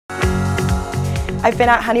I've been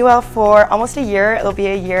at Honeywell for almost a year. It'll be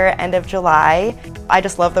a year end of July. I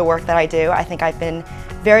just love the work that I do. I think I've been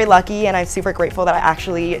very lucky and I'm super grateful that I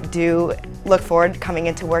actually do look forward to coming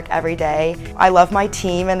into work every day. I love my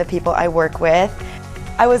team and the people I work with.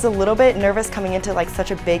 I was a little bit nervous coming into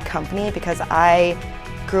such a big company because I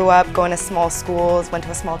grew up going to small schools, went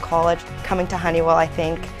to a small college. Coming to Honeywell, I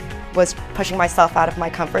think, was pushing myself out of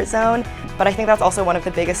my comfort zone. But I think that's also one of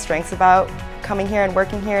the biggest strengths about coming here and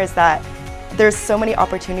working here is that there's so many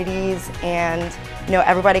opportunities and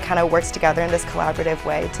everybody kind of works together in this collaborative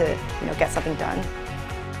way to get something done.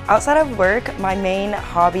 Outside of work, my main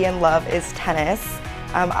hobby and love is tennis.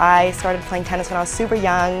 I started playing tennis when I was super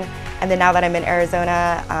young, and then now that I'm in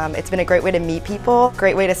Arizona, it's been a great way to meet people,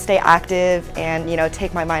 great way to stay active and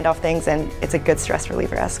take my mind off things, and it's a good stress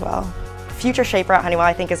reliever as well. Future shaper at Honeywell,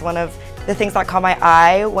 I think, is one of the things that caught my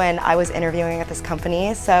eye when I was interviewing at this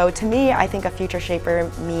company. So to me, I think a future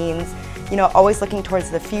shaper means always looking towards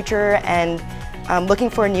the future and looking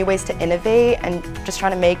for new ways to innovate and just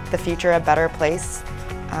trying to make the future a better place.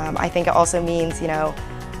 I think it also means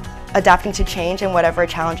adapting to change and whatever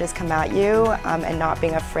challenges come at you and not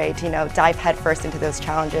being afraid to dive headfirst into those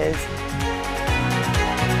challenges.